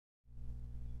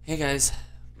Hey guys,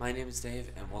 my name is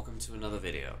Dave and welcome to another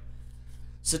video.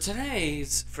 So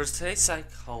for today's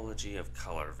psychology of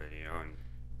color video, in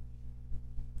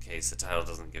case the title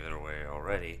doesn't give it away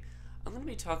already, I'm going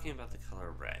to be talking about the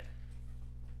color red.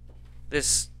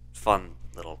 This fun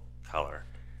little color.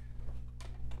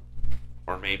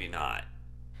 Or maybe not.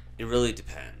 It really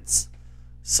depends.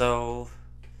 So,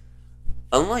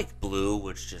 unlike blue,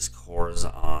 which just cores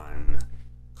on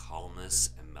calmness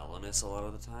and mellowness a lot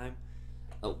of the time,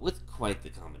 with quite the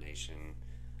combination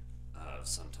of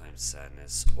sometimes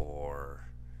sadness or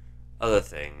other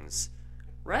things,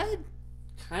 red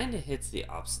kind of hits the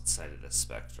opposite side of the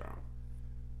spectrum.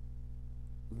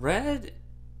 Red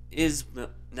is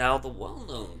now the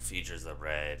well-known features that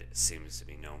red seems to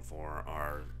be known for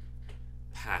are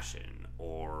passion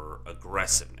or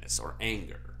aggressiveness or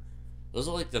anger. Those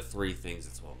are like the three things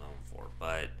it's well known for,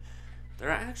 but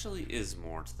there actually is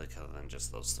more to the color than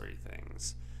just those three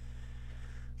things.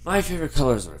 My favorite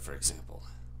color is red, for example.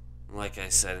 Like I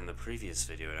said in the previous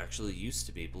video, it actually used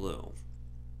to be blue.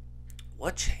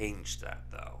 What changed that,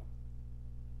 though?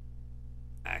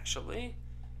 Actually,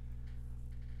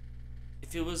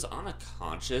 if it was on a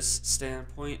conscious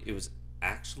standpoint, it was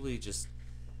actually just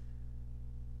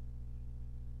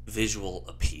visual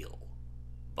appeal.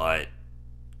 But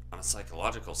on a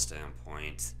psychological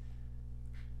standpoint,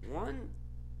 one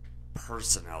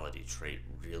personality trait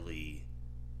really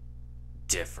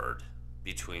differed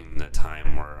between the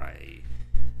time where I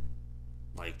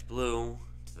liked blue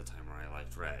to the time where I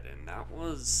liked red, and that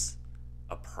was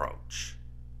approach.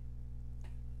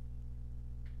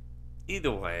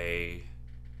 Either way,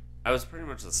 I was pretty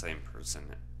much the same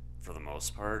person for the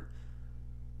most part,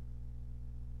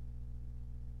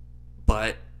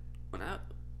 but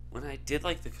when I did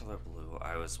like the color blue,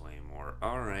 I was way more,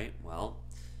 alright, well,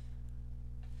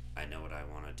 I know what I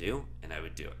want to do, and I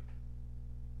would do it.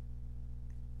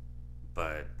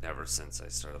 But ever since I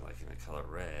started liking the color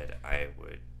red, I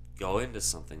would go into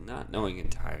something not knowing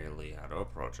entirely how to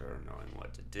approach it or knowing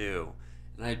what to do,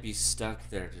 and I'd be stuck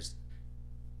there just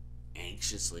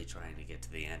anxiously trying to get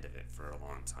to the end of it for a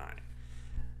long time.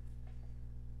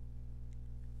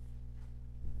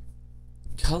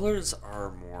 Colors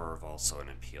are more of also an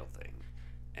appeal thing,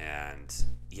 and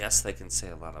yes, they can say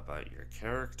a lot about your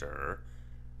character,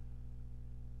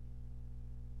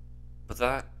 but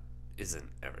that isn't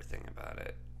everything about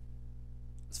it.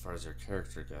 As far as your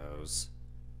character goes,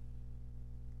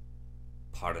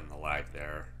 pardon the lag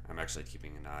there, I'm actually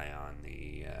keeping an eye on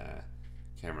the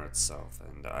camera itself,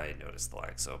 and I noticed the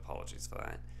lag, so apologies for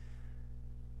that.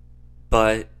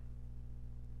 But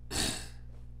as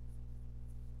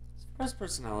far as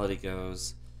personality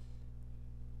goes,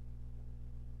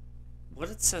 what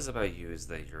it says about you is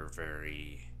that you're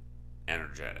very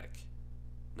energetic.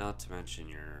 Not to mention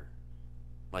you're,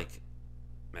 like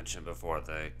mentioned before,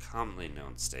 the commonly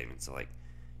known statements are like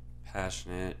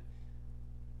passionate.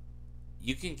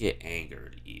 You can get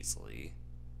angered easily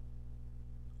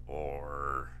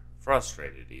or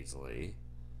frustrated easily.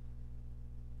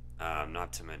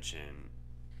 Not to mention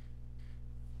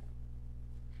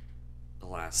the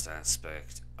last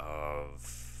aspect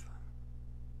of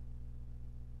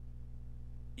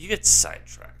you get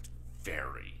sidetracked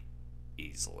very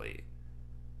easily.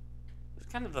 There's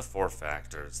kind of the four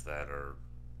factors that are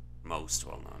most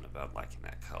well known about liking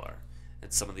that color.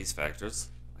 And some of these factors,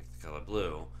 like the color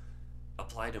blue,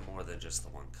 apply to more than just the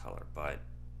one color, but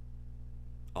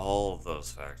all of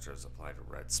those factors apply to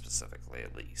red specifically,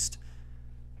 at least.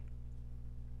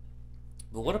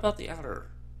 But what about the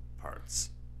outer parts?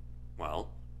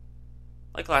 Well,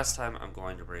 like last time, I'm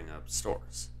going to bring up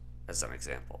stores as an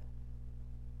example.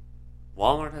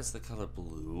 Walmart has the color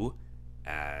blue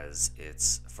as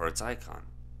its icon.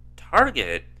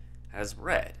 Target has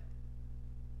red.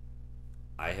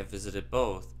 I have visited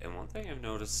both, and one thing I've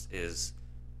noticed is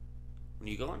when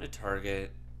you go into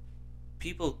Target,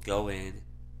 people go in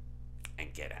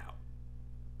and get out.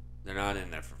 They're not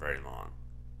in there for very long.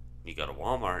 When you go to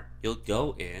Walmart, you'll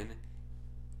go in,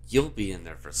 you'll be in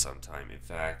there for some time. In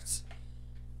fact,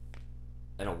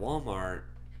 at a Walmart,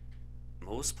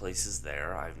 most places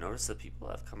there, I've noticed that people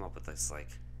have come up with this like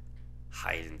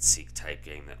hide and seek type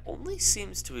game that only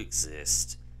seems to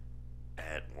exist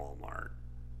at Walmart.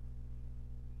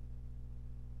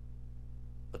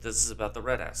 But this is about the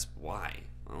red aspect. Why?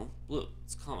 Well, blue.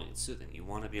 It's calming and soothing. You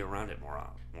want to be around it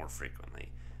more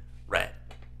frequently. Red.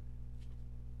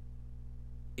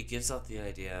 It gives off the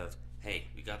idea of, hey,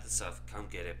 we got this stuff, come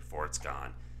get it before it's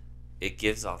gone. It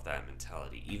gives off that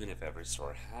mentality. Even if every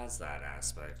store has that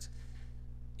aspect,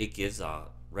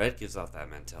 red gives off that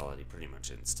mentality pretty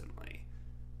much instantly.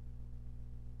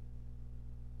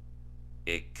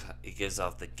 it gives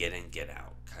off the get in, get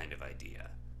out kind of idea.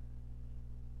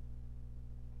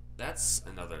 That's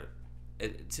another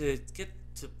to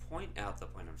point out the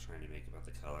point I'm trying to make about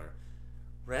the color.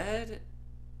 Red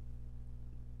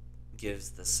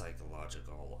gives the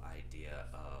psychological idea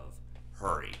of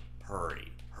hurry,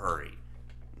 hurry, hurry.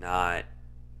 Not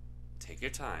take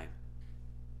your time.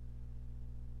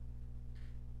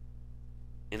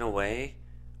 In a way,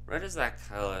 red is that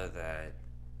color that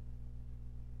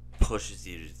pushes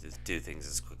you to do things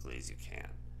as quickly as you can.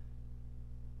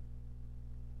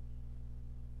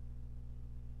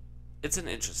 It's an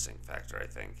interesting factor, I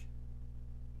think.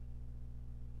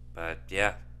 But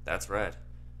yeah, that's red.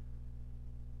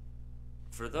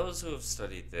 For those who have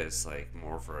studied this, like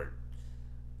more for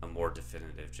a more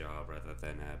definitive job rather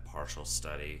than a partial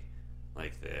study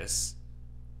like this,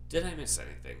 did I miss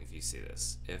anything if you see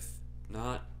this? If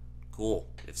not, cool.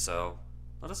 If so,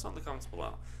 let us know in the comments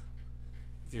below.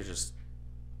 If you're just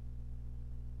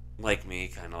like me,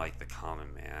 kind of like the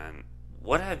common man,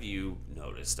 what have you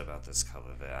noticed about this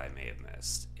color that I may have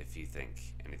missed, if you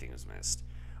think anything was missed?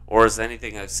 Or is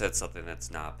anything I've said something that's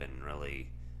not been really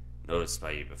noticed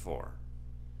by you before?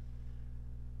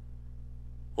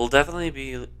 We'll definitely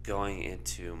be going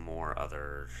into more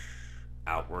other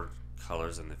outward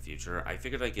colors in the future. I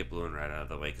figured I'd get blue and red out of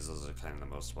the way because those are kind of the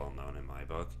most well known in my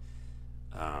book.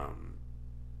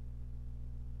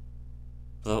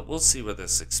 But we'll see what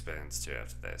this expands to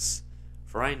after this.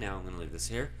 For right now, I'm going to leave this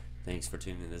here. Thanks for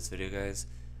tuning in this video, guys.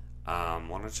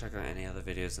 Want to check out any other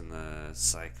videos in the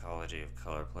Psychology of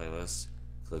Color playlist?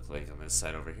 Click link on this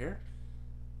side over here.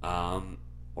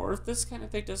 Or if this kind of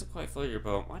thing doesn't quite float your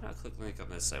boat, why not click link on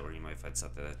this side where you might find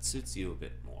something that suits you a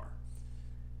bit more.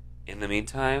 In the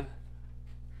meantime,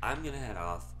 I'm going to head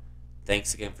off.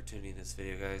 Thanks again for tuning in this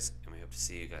video, guys, and we hope to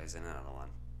see you guys in another one.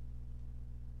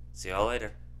 See y'all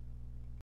later.